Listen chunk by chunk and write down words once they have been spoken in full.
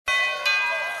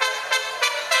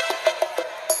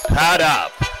Pad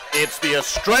up. It's the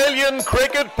Australian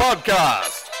Cricket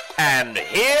Podcast. And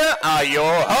here are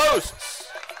your hosts.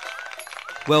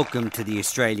 Welcome to the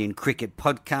Australian Cricket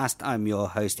Podcast. I'm your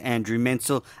host, Andrew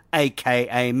Menzel,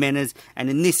 aka Menners,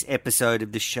 and in this episode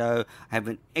of the show, I have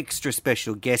an extra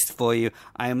special guest for you.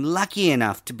 I am lucky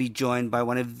enough to be joined by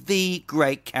one of the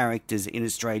great characters in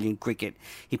Australian cricket.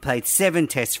 He played 7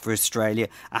 tests for Australia,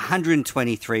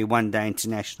 123 one-day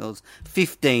internationals,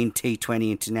 15 T20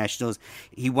 internationals.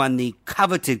 He won the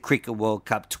coveted Cricket World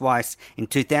Cup twice in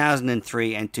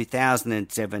 2003 and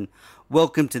 2007.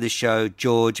 Welcome to the show,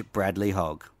 George Bradley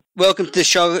Hogg. Welcome to the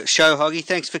show, Hoggy.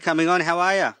 Thanks for coming on. How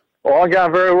are you? Well, I'm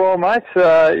going very well, mate.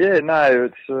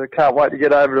 Can't wait to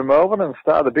get over to Melbourne and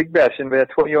start the Big Bash in about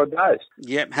 20-odd days.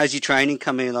 Yep. How's your training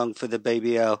coming along for the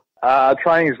BBL?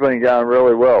 Training's been going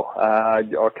really well. I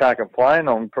can't complain.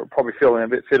 I'm probably feeling a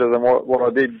bit fitter than what I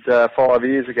did 5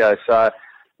 years ago. So,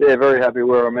 yeah, very happy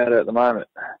where I'm at the moment.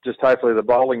 Just hopefully the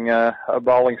bowling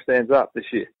stands up this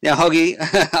year. Now, Hoggy,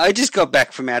 I just got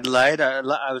back from Adelaide. I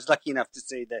was lucky enough to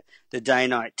see the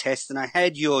day-night test, and I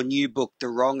had your new book, The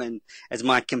Wrong 'Un, as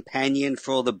my companion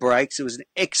for all the breaks. It was an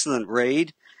excellent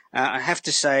read. I have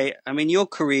to say, I mean, your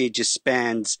career just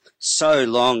spans so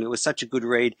long. It was such a good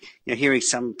read, hearing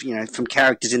some, from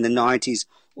characters in the 90s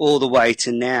all the way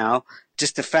to now.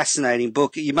 Just a fascinating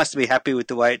book. You must be happy with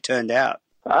the way it turned out.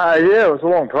 Yeah, it was a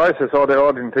long process. I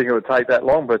didn't think it would take that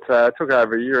long, but it took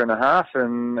over a year and a half.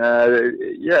 And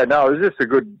it was just a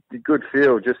good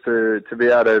feel just to be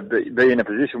able to be in a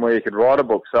position where you could write a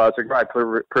book. So it's a great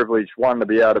privilege, one, to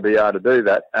be able to do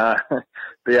that.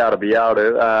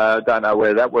 Don't know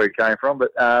where that word came from,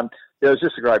 but it was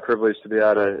just a great privilege to be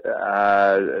able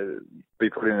to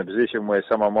be put in a position where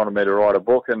someone wanted me to write a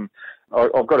book. And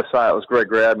I've got to say, it was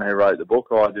Greg Rowden who wrote the book.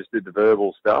 I just did the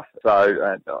verbal stuff.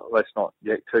 So let's not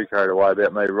get too carried away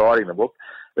about me writing the book.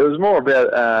 It was more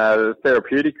about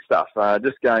therapeutic stuff,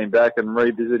 just going back and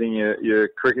revisiting your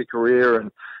cricket career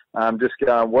and just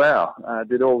going, wow,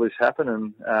 did all this happen?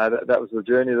 And that was the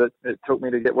journey that it took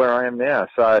me to get where I am now.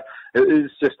 So it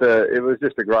was just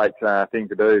a great thing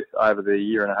to do over the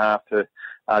year and a half to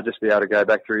just be able to go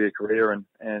back through your career and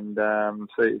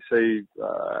see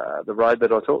the road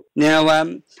that I took. Now, I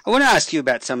want to ask you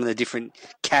about some of the different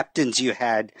captains you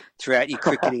had throughout your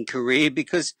cricketing career,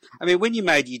 because, I mean, when you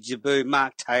made your debut,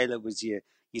 Mark Taylor was your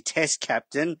test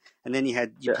captain, and then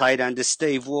you played under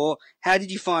Steve Waugh. How did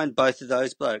you find both of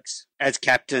those blokes as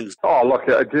captains? Oh, look,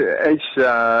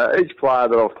 each player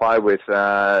that I've played with,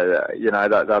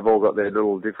 they've all got their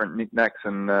little different knickknacks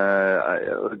and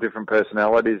different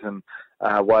personalities and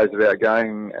ways about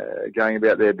going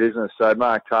about their business. So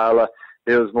Mark Taylor,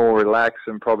 he was more relaxed,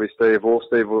 and probably Steve Waugh.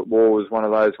 Steve Waugh was one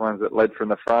of those ones that led from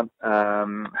the front,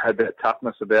 had that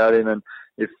toughness about him, and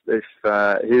if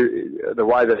the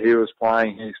way that he was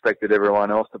playing, he expected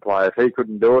everyone else to play. If he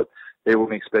couldn't do it, he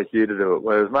wouldn't expect you to do it.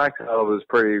 Whereas Mark Taylor was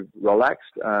pretty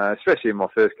relaxed, especially in my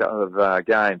first couple of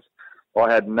games. I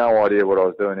had no idea what I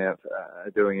was doing out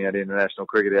international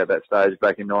cricket at that stage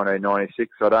back in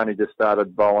 1996. I'd only just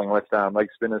started bowling left-arm leg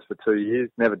spinners for 2 years,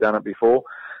 never done it before,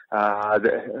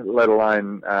 let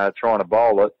alone trying to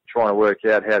bowl it, trying to work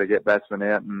out how to get batsmen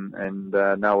out and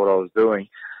know what I was doing.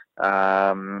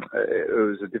 It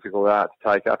was a difficult art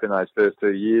to take up in those first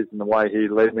 2 years, and the way he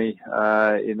led me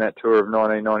in that tour of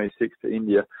 1996 to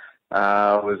India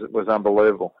was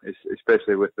unbelievable,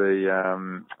 especially with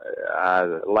the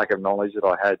lack of knowledge that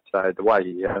I had. So the way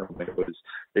he handled me was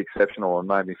exceptional and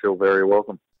made me feel very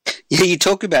welcome. Yeah, you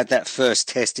talk about that first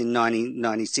test in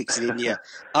 1996 in India.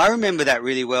 I remember that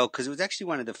really well because it was actually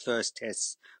one of the first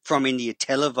tests from India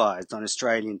televised on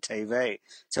Australian TV.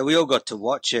 So we all got to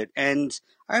watch it. And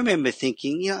I remember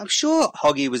thinking, I'm sure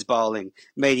Hoggy was bowling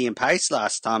medium pace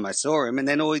last time I saw him. And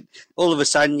then all of a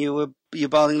sudden you're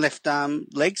bowling left arm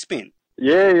leg spin.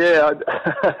 Yeah.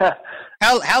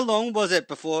 How long was it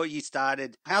before you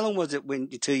started? How long was it when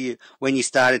you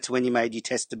started to when you made your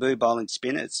test debut bowling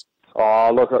spinners?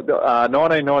 Oh, look,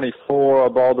 1994, I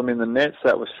bowled them in the nets.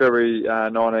 That was February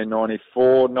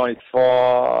 1994.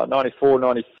 94,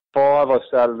 95, I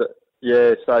started it.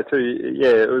 Yeah, so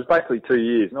it was basically 2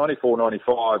 years. 94,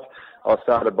 95, I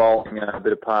started bowling a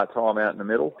bit of part-time out in the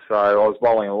middle. So I was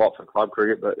bowling a lot for club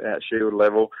cricket, but at shield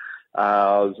level,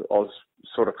 I was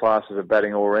sort of classed as a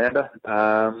batting all-rounder.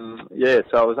 So it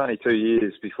was only 2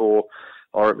 years before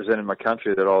I represented my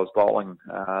country that I was bowling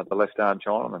the left-arm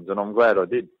Chinamans, and I'm glad I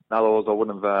did. Otherwise,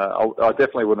 I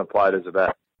definitely wouldn't have played as a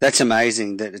bat. That's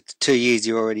amazing that it's 2 years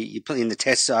you're in the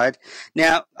test side.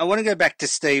 Now, I want to go back to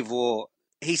Steve Waugh.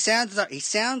 He sounds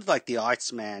like the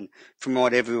Iceman from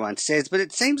what everyone says, but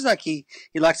it seems like he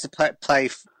likes to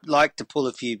to pull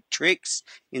a few tricks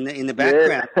in the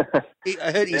background. Yeah.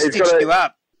 I heard he stitched you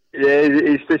up. Yeah,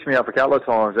 he stitched me up a couple of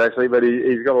times actually, but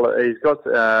he's got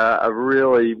a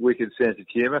really wicked sense of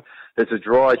humour. It's a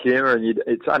dry humour, and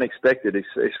it's unexpected,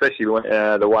 especially when,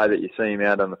 the way that you see him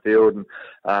out on the field, and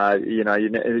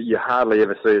you hardly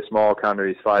ever see a smile come to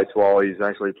his face while he's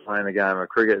actually playing a game of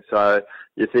cricket. So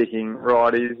you're thinking,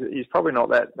 right, he's probably not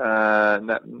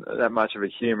that much of a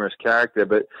humorous character,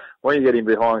 but when you get him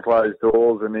behind closed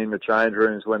doors and in the change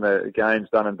rooms when the game's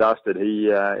done and dusted,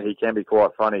 he can be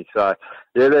quite funny. So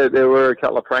yeah, there were a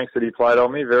couple of pranks that he played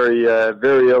on me very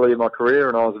early in my career,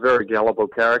 and I was a very gullible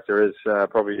character, as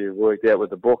probably worked out with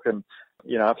the book. And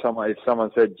if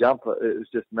someone said jump, it was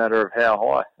just a matter of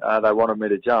how high they wanted me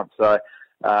to jump. So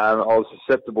I was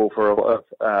susceptible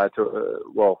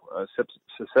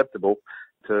susceptible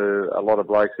to a lot of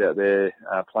blokes out there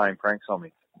playing pranks on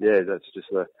me. Yeah, that's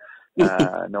just a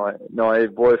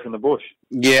naive boy from the bush.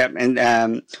 Yeah,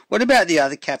 and what about the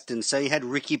other captains? So you had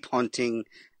Ricky Ponting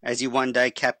as your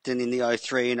one-day captain in the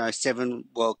 03 and 07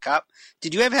 World Cup.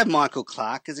 Did you ever have Michael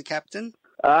Clarke as a captain?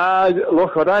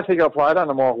 Look, I don't think I played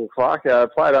under Michael Clarke. I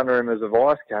played under him as a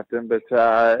vice captain, but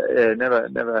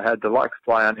never had the luck to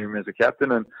play under him as a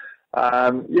captain. And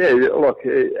look,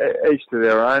 each to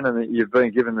their own, and you've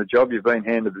been given the job, you've been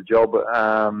handed the job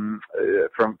from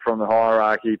the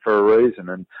hierarchy for a reason.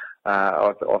 And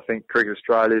I think Cricket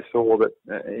Australia saw that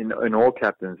in all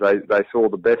captains, they saw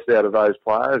the best out of those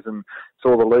players and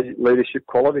saw the leadership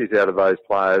qualities out of those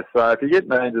players. So if you get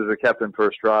named as a captain for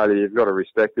Australia, you've got to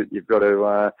respect it. You've got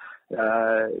to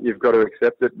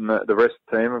accept it, and the rest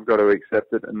of the team have got to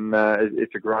accept it. And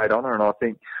it's a great honour, and I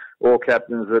think all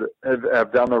captains that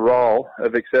have done the role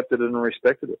have accepted it and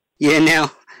respected it. Yeah.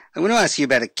 Now I want to ask you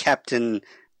about a captain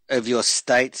of your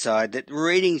stateside that,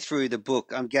 reading through the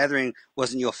book, I'm gathering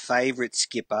wasn't your favourite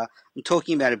skipper. I'm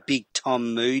talking about a big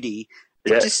Tom Moody.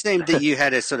 It just seemed that you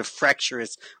had a sort of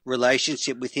fractious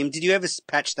relationship with him. Did you ever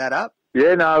patch that up?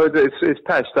 Yeah, no, it's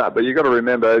patched up, but you've got to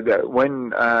remember that when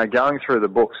going through the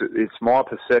books, it's my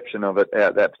perception of it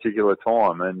at that particular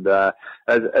time. And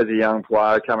as a young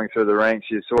player coming through the ranks,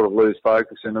 you sort of lose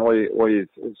focus, and all you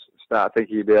start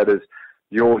thinking about is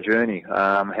your journey,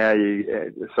 how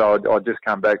you. So I'd just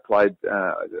come back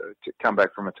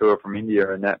from a tour from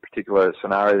India in that particular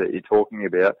scenario that you're talking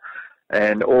about,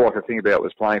 and all I could think about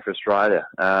was playing for Australia,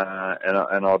 and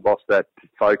I'd lost that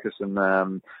focus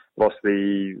and lost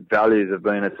the values of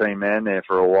being a team man there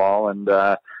for a while, and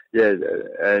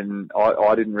and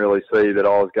I didn't really see that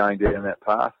I was going down that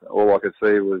path. All I could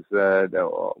see was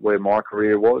where my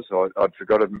career was. I'd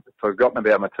forgotten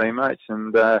about my teammates,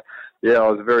 and I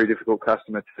was a very difficult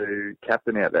customer to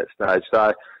captain at that stage.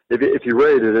 So if you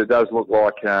read it, it does look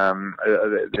like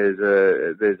there's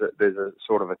a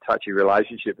sort of a touchy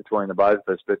relationship between the both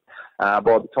of us. But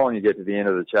by the time you get to the end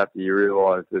of the chapter, you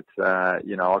realise that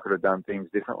I could have done things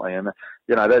differently, and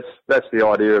that's the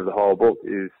idea of the whole book,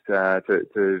 is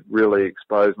to really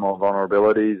expose my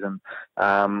vulnerabilities. And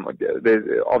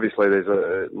there's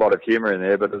a lot of humour in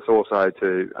there, but it's also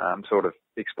to sort of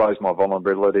expose my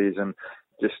vulnerabilities and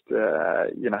just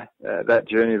that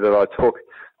journey that I took.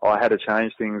 I had to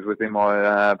change things within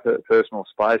my personal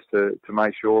space to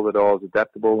make sure that I was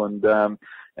adaptable and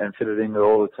fitted into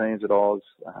all the teams that I was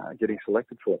getting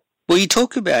selected for. Well, you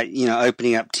talk about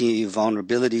opening up to your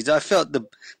vulnerabilities. I felt the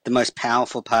most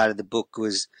powerful part of the book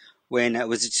was when it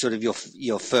was sort of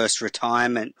your first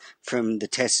retirement from the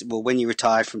Test. Well, when you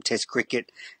retired from Test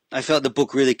cricket, I felt the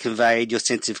book really conveyed your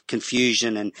sense of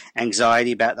confusion and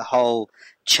anxiety about the whole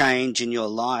change in your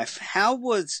life. How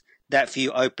was that for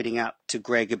you, opening up to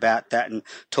Greg about that and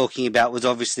talking about was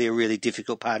obviously a really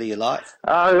difficult part of your life?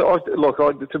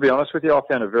 To be honest with you, I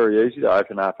found it very easy to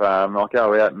open up. I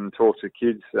go out and talk to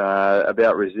kids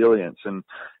about resilience and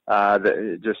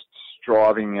just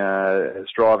striving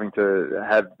to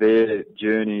have their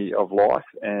journey of life,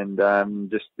 and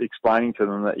just explaining to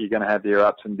them that you're going to have your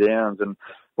ups and downs. And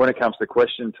when it comes to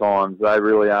question times, they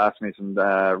really ask me some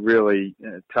really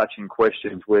touching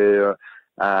questions where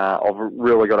I've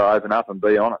really got to open up and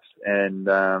be honest. And,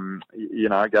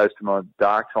 it goes to my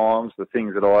dark times, the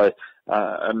things that I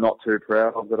am not too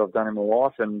proud of that I've done in my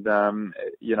life. And,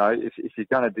 if you're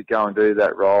going to go and do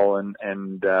that role and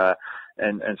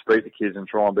speak to kids and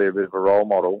try and be a bit of a role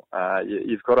model,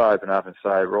 you've got to open up and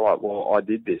say, right, well, I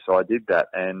did this, I did that,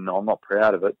 and I'm not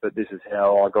proud of it, but this is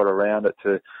how I got around it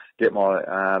to get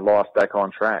my life back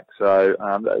on track. So,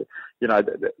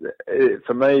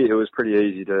 for me, it was pretty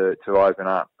easy to open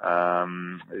up. I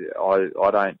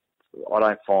don't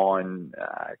don't find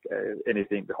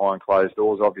anything behind closed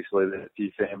doors. Obviously, there's a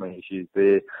few family issues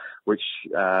there, which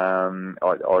I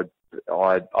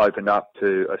opened up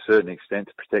to a certain extent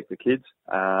to protect the kids.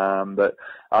 But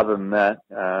other than that,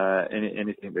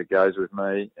 anything that goes with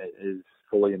me is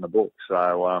fully in the book. So,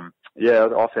 I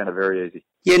found it very easy.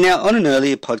 Yeah, now, on an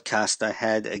earlier podcast, I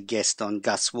had a guest on,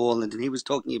 Gus Warland, and he was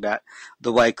talking about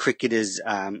the way cricketers,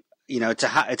 it's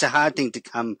a hard thing to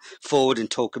come forward and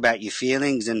talk about your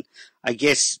feelings. And I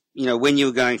guess, when you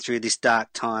were going through this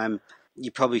dark time,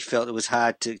 you probably felt it was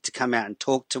hard to come out and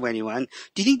talk to anyone.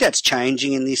 Do you think that's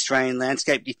changing in the Australian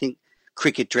landscape? Do you think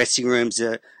cricket dressing rooms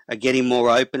are getting more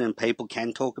open and people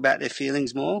can talk about their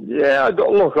feelings more? Yeah,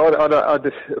 look,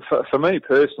 for me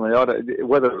personally,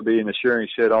 whether it be in the shearing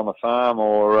shed on the farm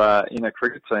or in a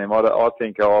cricket team, I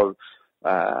think the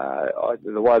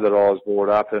way that I was brought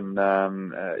up, and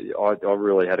I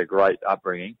really had a great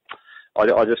upbringing.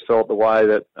 I just felt the way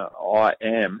that I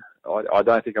am, I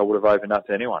don't think I would have opened up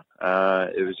to anyone.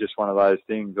 It was just one of those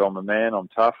things. I'm a man. I'm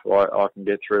tough. I can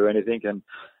get through anything, and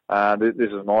this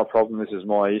is my problem. This is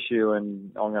my issue,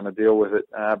 and I'm going to deal with it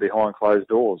behind closed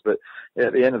doors. But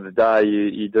at the end of the day,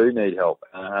 you do need help.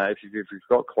 If you've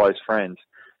got close friends,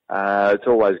 it's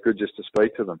always good just to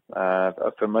speak to them.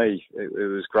 For me, it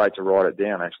was great to write it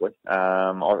down, actually.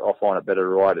 I find it better to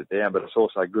write it down, but it's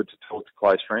also good to talk to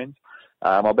close friends.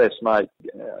 My best mate,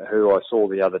 who I saw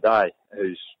the other day,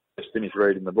 who's just finished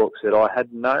reading the book, said, I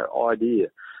had no idea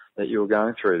that you were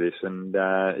going through this. And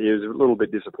he was a little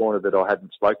bit disappointed that I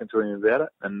hadn't spoken to him about it.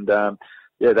 And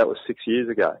that was 6 years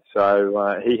ago.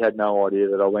 So he had no idea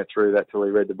that I went through that till he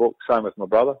read the book. Same with my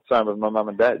brother, same with my mum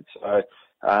and dad. So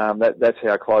that's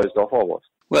how closed off I was.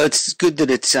 Well, it's good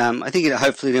that it's, I think it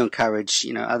hopefully to encourage,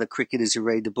 other cricketers who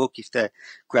read the book, if they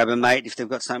grab a mate, if they've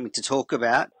got something to talk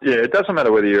about. Yeah, it doesn't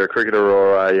matter whether you're a cricketer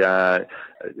or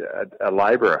a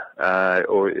labourer,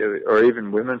 or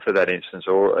even women for that instance,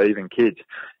 or even kids.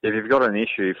 If you've got an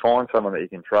issue, find someone that you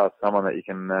can trust, someone that you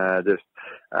can just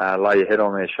lay your head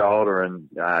on their shoulder and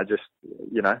just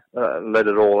let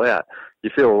it all out. You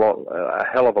feel a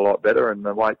hell of a lot better, and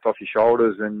the weight's off your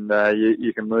shoulders, and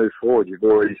you can move forward. You've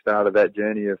already started that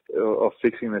journey of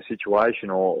fixing the situation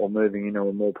or moving into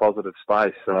a more positive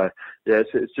space. So yeah,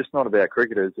 it's just not about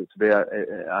cricketers. It's about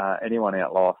anyone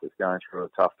out life that's going through a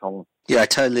tough time. Yeah, I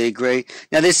totally agree.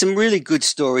 Now, there's some really good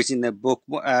stories in the book.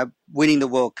 Winning the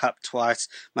World Cup twice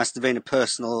must have been a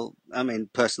personal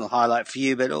highlight for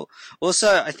you. But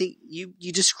also, I think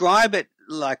you describe it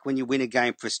like when you win a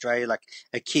game for Australia, like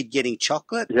a kid getting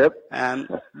chocolate. Yep.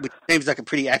 Which seems like a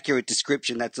pretty accurate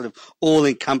description, that sort of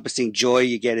all-encompassing joy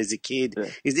you get as a kid. Yeah.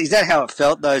 Is that how it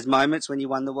felt, those moments when you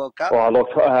won the World Cup? Well, look,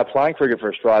 playing cricket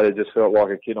for Australia just felt like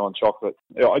a kid on chocolate.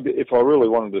 If I really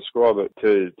want to describe it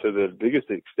to the biggest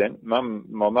extent, my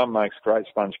mum makes great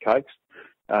sponge cakes.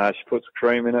 She puts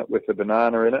cream in it with the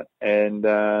banana in it, and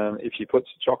if she puts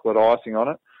chocolate icing on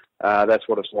it, that's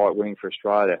what it's like winning for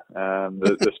Australia.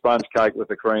 The sponge cake with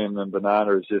the cream and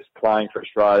banana is just playing for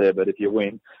Australia, but if you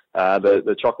win,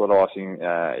 the chocolate icing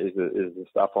is the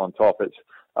stuff on top.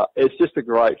 It's just a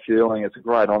great feeling. It's a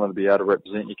great honour to be able to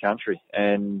represent your country.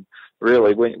 And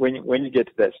really, when you get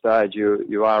to that stage,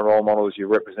 you are role models. You're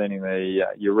representing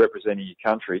your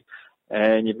country.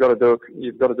 And you've got to do it.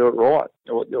 You've got to do it right.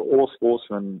 All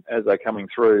sportsmen, as they're coming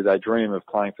through, they dream of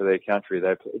playing for their country.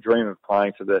 They dream of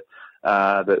playing for the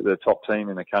top team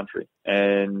in the country.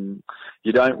 And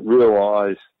you don't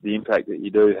realise the impact that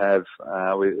you do have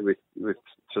with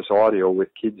society or with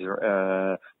kids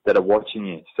that are watching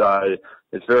you. So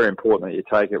it's very important that you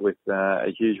take it with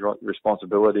a huge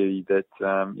responsibility that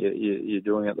you're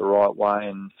doing it the right way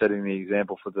and setting the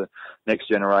example for the next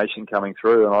generation coming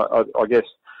through. And I guess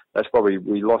that's probably,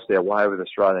 we lost our way with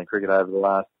Australian cricket over the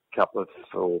last couple of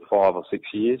 5 or 6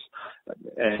 years.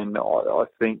 And I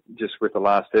think just with the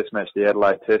last test match, the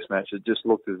Adelaide test match, it just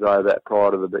looked as though that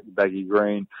pride of the baggy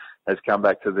green has come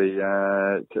back to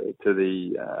the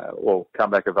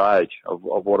comeback of age of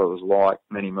what it was like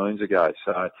many moons ago.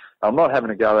 So I'm not having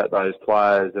to go at those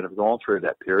players that have gone through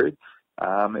that period.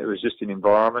 It was just an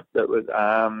environment that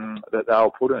they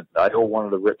were put in. They all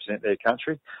wanted to represent their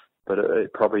country, but they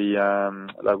probably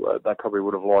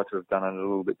would have liked to have done it a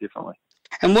little bit differently.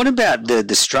 And what about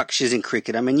the structures in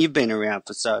cricket? I mean, you've been around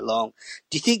for so long.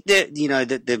 Do you think that,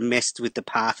 that they've messed with the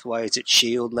pathways at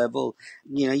shield level?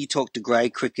 You talk to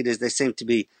grade cricketers, they seem to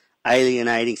be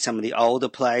alienating some of the older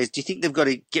players. Do you think they've got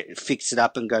to fix it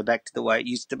up and go back to the way it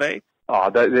used to be? Oh,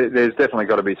 there's definitely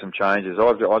got to be some changes.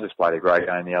 I just played a great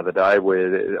game the other day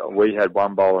where we had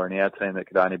one bowler in our team that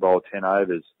could only bowl 10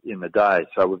 overs in the day.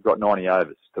 So we've got 90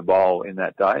 overs to bowl in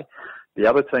that day. The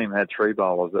other team had 3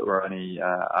 bowlers that were only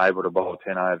able to bowl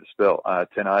 10 overs. So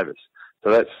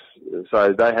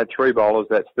they had 3 bowlers.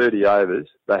 That's 30 overs.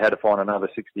 They had to find another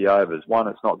 60 overs. One,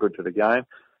 it's not good for the game.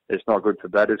 It's not good for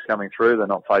batters coming through. They're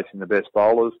not facing the best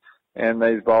bowlers, and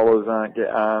these bowlers aren't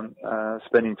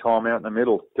spending time out in the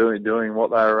middle doing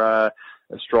what they're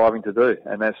striving to do.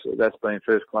 And that's been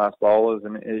first class bowlers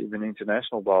and even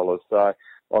international bowlers. So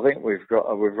I think we've got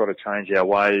to change our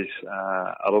ways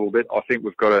a little bit. I think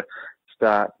we've got to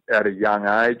start at a young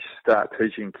age, start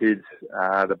teaching kids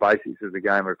the basics of the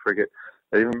game of cricket,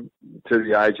 even to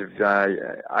the age of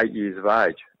 8 years of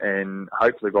age. And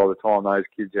hopefully by the time those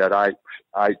kids are at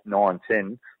 8, 9,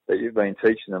 10, that you've been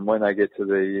teaching them, when they get to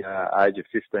the age of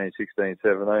 15, 16,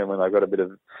 17, when they've got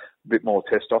a bit more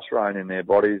testosterone in their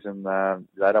bodies and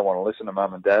they don't want to listen to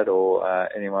mum and dad or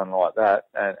anyone like that,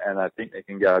 and they think they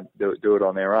can go do it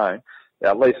on their own,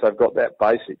 at least they've got that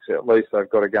basics. At least they've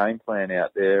got a game plan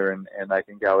out there and they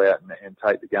can go out and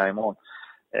take the game on.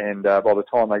 And by the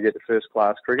time they get to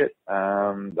first-class cricket,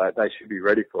 they should be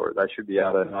ready for it. They should be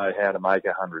able to know how to make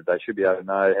 100. They should be able to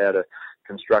know how to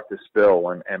construct a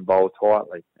spell and bowl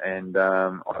tightly. And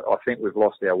I think we've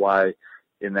lost our way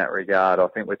in that regard. I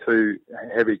think we're too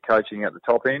heavy coaching at the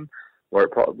top end, where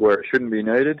it shouldn't be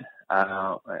needed.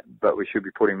 But we should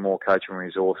be putting more coaching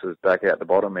resources back out the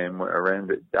bottom end around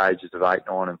the ages of 8,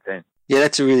 9 and 10. Yeah,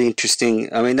 that's a really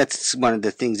interesting. I mean, that's one of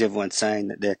the things everyone's saying,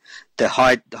 that the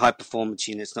high performance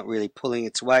unit's not really pulling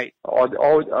its weight.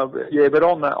 Yeah, but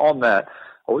on that,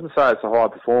 I wouldn't say it's a high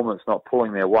performance not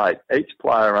pulling their weight. Each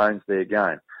player owns their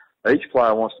game. Each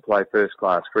player wants to play first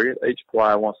class cricket. Each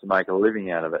player wants to make a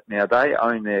living out of it. Now they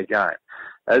own their game.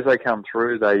 As they come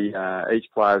through, each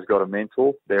player's got a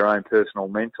mentor, their own personal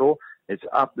mentor. It's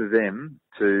up to them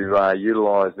to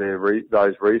utilise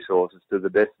those resources to the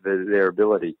best of their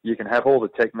ability. You can have all the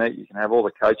technique, you can have all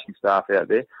the coaching staff out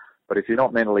there, but if you're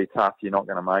not mentally tough, you're not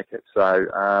going to make it. So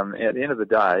at the end of the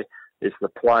day, it's the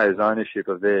players' ownership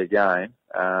of their game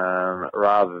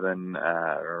rather than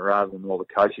all the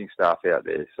coaching staff out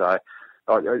there. So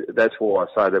that's why I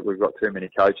say that we've got too many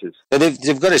coaches. But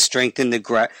they've got to strengthen the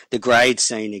grade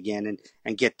scene again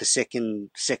and get the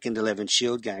second 11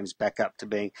 Shield games back up to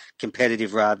being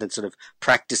competitive rather than sort of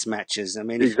practice matches. I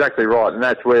mean, exactly right, and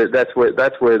that's where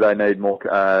they need more.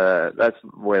 That's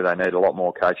where they need a lot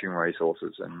more coaching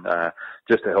resources and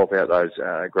just to help out those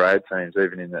grade teams,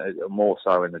 even more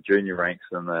so in the junior ranks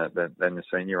than the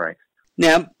senior ranks.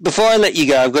 Now, before I let you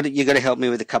go, you've got to help me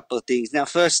with a couple of things. Now,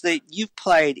 firstly, you've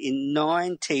played in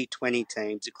 9 T20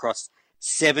 teams across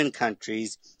 7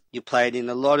 countries. You played in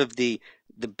a lot of the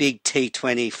big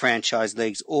T20 franchise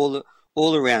leagues all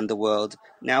around the world.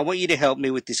 Now, I want you to help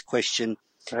me with this question.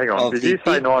 Hang on, did you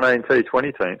say 19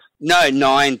 T20 teams? No,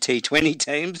 9 T20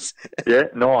 teams. Yeah,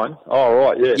 9. Oh,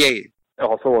 right, yeah. Yeah.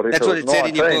 I thought if that's it what was it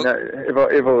said 19, in your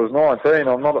book. If it was 19,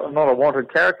 I'm not a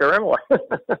wanted character, am I?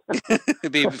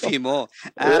 There'd be a few more.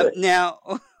 Now,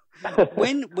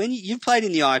 when you played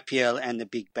in the IPL and the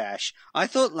Big Bash, I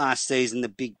thought last season the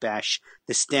Big Bash,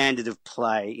 the standard of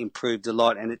play improved a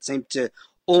lot, and it seemed to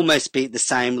almost be at the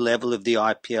same level of the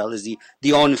IPL as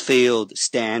the on-field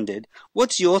standard.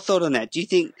 What's your thought on that? Do you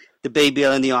think the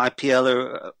BBL and the IPL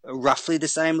are roughly the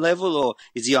same level, or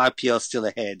is the IPL still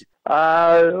ahead?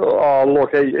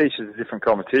 Look, each is a different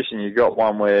competition. You've got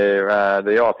one where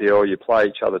the IPL, you play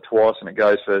each other twice and it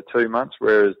goes for 2 months,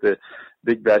 whereas the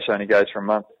Big Bash only goes for a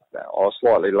month or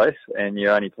slightly less, and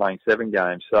you're only playing 7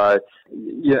 games. So,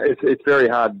 yeah, it's very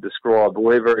hard to describe.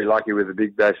 We're very lucky with the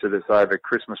Big Bash that it's over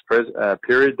Christmas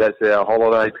period. That's our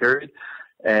holiday period,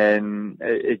 and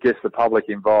it gets the public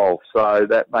involved. So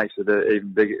that makes it an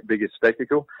even bigger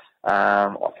spectacle.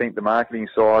 I think the marketing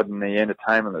side and the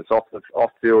entertainment that's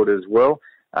off field as well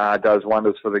does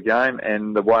wonders for the game,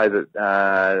 and the way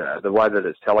that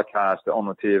it's telecast on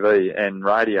the TV and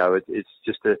radio, it's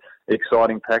just an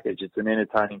exciting package. It's an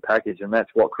entertaining package, and that's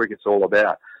what cricket's all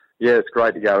about. Yeah, it's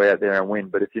great to go out there and win,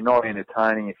 but if you're not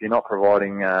entertaining, if you're not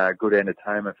providing good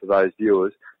entertainment for those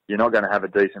viewers, you're not going to have a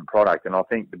decent product. And I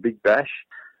think the Big Bash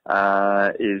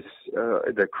is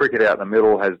the cricket out in the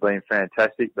middle has been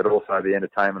fantastic, but also the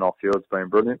entertainment off field's been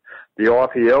brilliant. The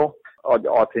IPL,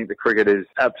 I think the cricket is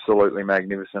absolutely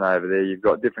magnificent over there. You've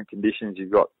got different conditions,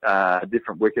 you've got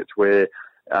different wickets where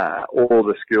all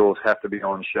the skills have to be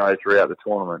on show throughout the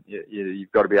tournament.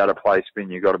 You've got to be able to play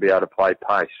spin, you've got to be able to play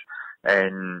pace.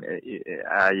 And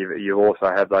you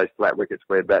also have those flat wickets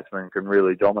where batsmen can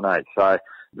really dominate. So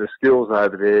the skills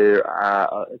over there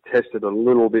are tested a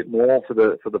little bit more for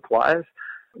the players.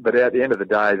 But at the end of the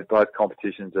day, both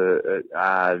competitions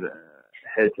are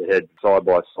head-to-head,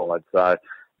 side-by-side. So,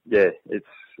 yeah, it's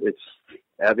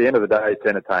at the end of the day, it's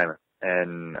entertainment.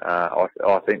 And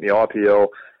I think the IPL,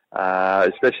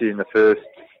 especially in the first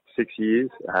 6 years,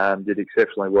 did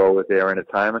exceptionally well with their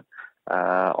entertainment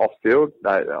off field.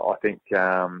 I think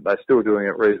they're still doing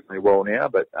it reasonably well now,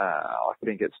 but I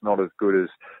think it's not as good as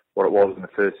what it was in the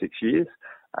first 6 years.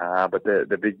 But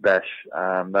the Big Bash,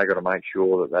 they've got to make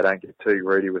sure that they don't get too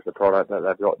greedy with the product that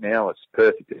they've got now. It's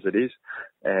perfect as it is,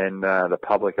 and the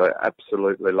public are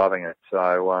absolutely loving it.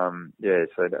 So,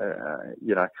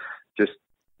 just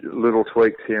little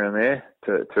tweaks here and there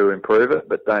to improve it,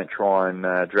 but don't try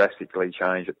and drastically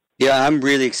change it. Yeah, I'm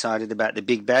really excited about the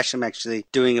Big Bash. I'm actually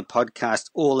doing a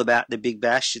podcast all about the Big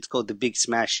Bash. It's called the Big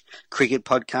Smash Cricket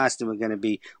Podcast, and we're going to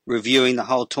be reviewing the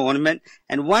whole tournament.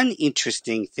 And one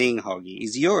interesting thing, Hoggy,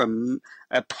 is you're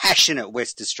a passionate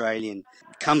West Australian.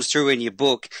 It comes through in your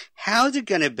book. How's it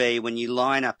going to be when you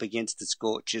line up against the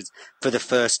Scorchers for the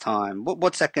first time?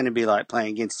 What's that going to be like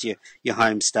playing against your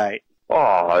home state?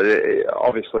 Oh,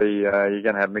 obviously, you're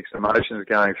going to have mixed emotions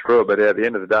going through it, but at the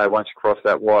end of the day, once you cross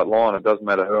that white line, it doesn't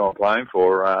matter who I'm playing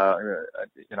for.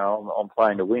 I'm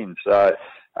playing to win. So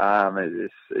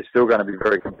it's still going to be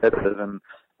very competitive, and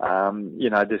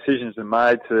decisions are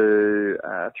made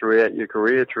throughout your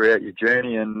career, throughout your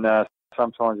journey, and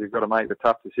sometimes you've got to make the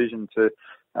tough decision to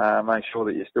make sure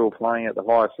that you're still playing at the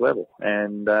highest level,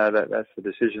 and that's the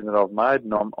decision that I've made,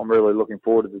 and I'm really looking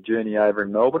forward to the journey over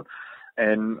in Melbourne.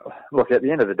 And look, at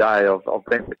the end of the day, I've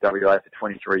been with WA for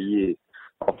 23 years.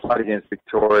 I've played against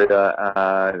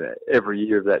Victoria every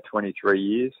year of that 23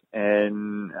 years.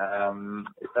 And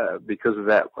because of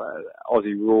that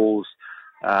Aussie rules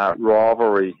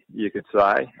rivalry, you could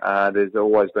say, there's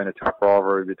always been a tough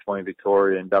rivalry between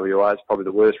Victoria and WA. It's probably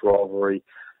the worst rivalry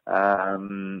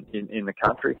in the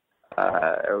country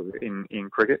in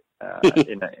cricket,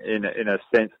 in a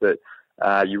sense that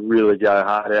you really go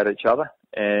hard at each other.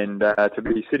 And to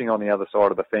be sitting on the other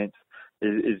side of the fence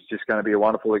is just going to be a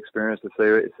wonderful experience to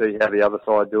see how the other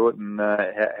side do it and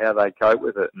how they cope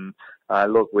with it. And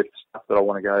look, with stuff that I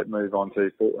want to move on to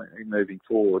moving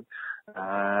forward,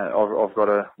 I've got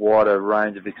a wider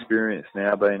range of experience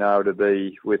now, being able to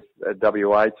be with a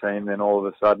WA team than all of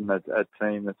a sudden a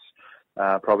team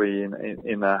that's probably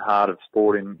in the heart of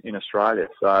sport in Australia.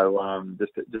 So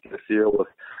just to feel of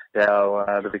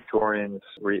how the Victorians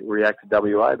react to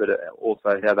WA, but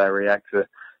also how they react to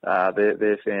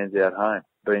their fans out home,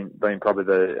 being probably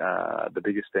the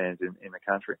biggest fans in the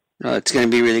country. Oh, it's going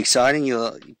to be really exciting.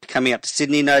 You're coming up to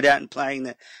Sydney, no doubt, and playing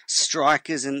the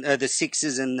Strikers and the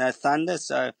Sixers and Thunder,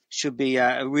 so should be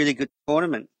a really good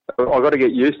tournament. I've got to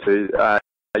get used to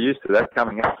that,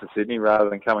 coming up to Sydney rather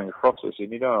than coming across to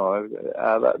Sydney, don't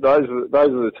I? Those are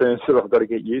the terms that I've got to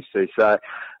get used to. So,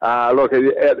 look,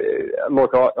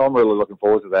 I'm really looking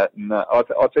forward to that, and I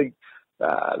think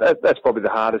that's probably the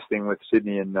hardest thing with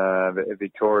Sydney and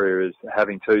Victoria is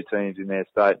having two teams in their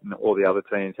state and all the other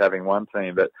teams having one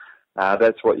team. But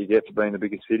that's what you get for being the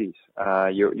biggest cities.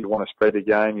 You want to spread the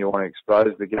game, you want to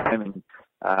expose the game,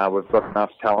 and we've got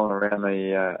enough talent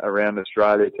around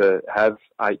Australia to have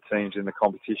 8 teams in the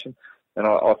competition, and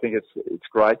I think it's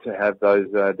great to have those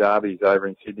derbies over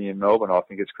in Sydney and Melbourne. I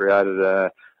think it's created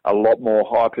a lot more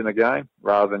hype in the game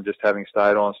rather than just having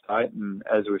state on state. And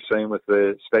as we've seen with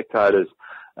the spectators,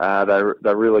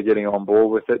 they're really getting on board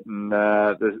with it, and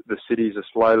the cities are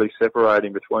slowly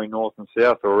separating between north and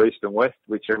south or east and west,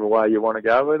 whichever way you want to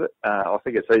go with it. I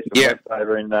think it's east and west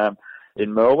over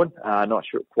in Melbourne. Not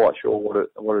quite sure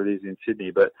what it is in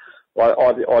Sydney, but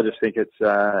I just think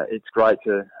it's great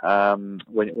to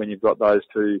when you've got those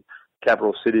two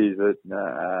capital cities that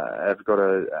have got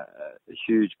a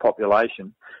huge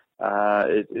population.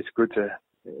 It's good to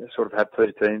sort of have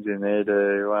 2 teams in there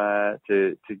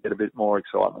to get a bit more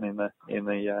excitement in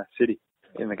the city,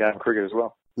 in the game of cricket as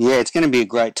well. Yeah, it's going to be a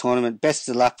great tournament. Best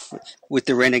of luck with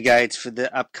the Renegades for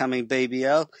the upcoming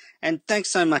BBL. And thanks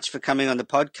so much for coming on the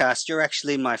podcast. You're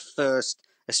actually my first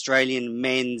Australian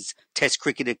men's test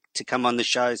cricketer to come on the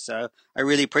show, so I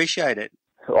really appreciate it.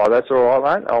 Oh, that's all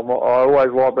right, mate. I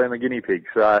always like being a guinea pig,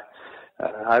 so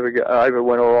I hope it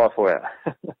went all right for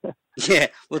you. Yeah,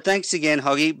 well, thanks again,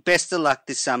 Hoggy. Best of luck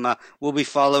this summer. We'll be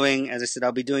following, as I said,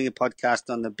 I'll be doing a podcast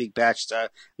on the Big Bash, so I'm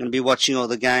going to be watching all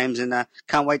the games, and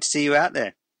can't wait to see you out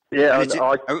there. Yeah,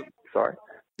 sorry.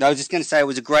 I was just going to say it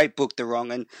was a great book, The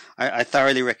Wrong, and I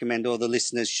thoroughly recommend all the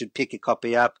listeners should pick a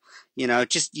copy up. You know,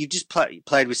 you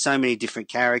played with so many different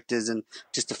characters, and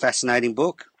just a fascinating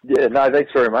book. Yeah, no,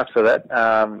 thanks very much for that.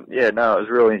 It was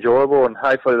really enjoyable, and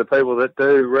hopefully the people that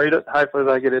do read it, hopefully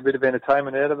they get a bit of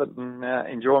entertainment out of it and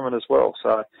enjoyment as well.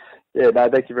 So, yeah, no,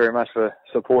 thank you very much for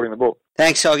supporting the book.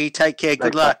 Thanks, Hoggy. Take care.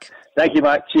 Good luck. Mate. Thank you,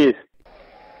 mate. Cheers.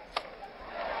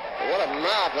 What a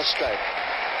marvellous stroke.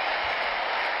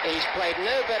 He's played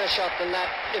no better shot than that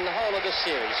in the whole of this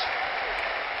series.